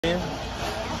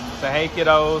Say hey,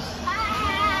 kiddos.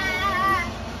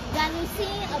 Got me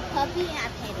seeing a puppy and I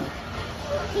petted it.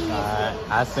 He is Alright, good.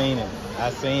 I seen it.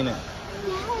 I seen it.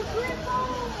 Yeah,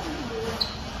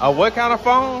 A what kind of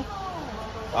phone?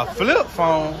 A flip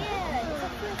phone. it's a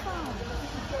flip phone.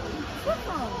 Flip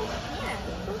phone. Yeah,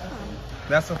 flip phone.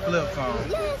 That's a flip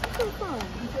phone. Yeah, it's a flip phone.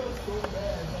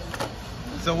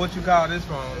 So what you call this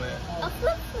phone then? A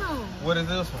flip phone. What is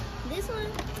this one? This one?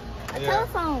 A Yeah.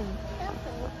 telephone.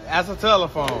 That's a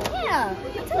telephone. Yeah,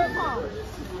 a telephone.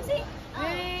 See?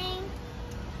 Ring.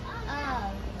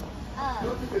 I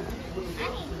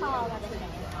need to call what it is.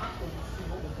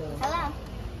 Hello?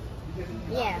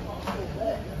 Yeah.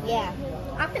 Yeah.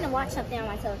 I'm finna watch something on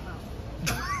my telephone.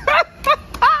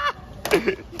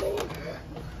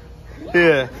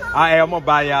 Yeah, I'm gonna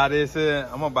buy y'all this.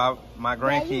 I'm gonna buy my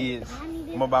grandkids.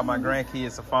 I'm gonna buy my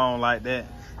grandkids a phone like that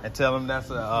and tell them that's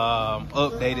a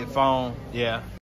updated phone. Yeah.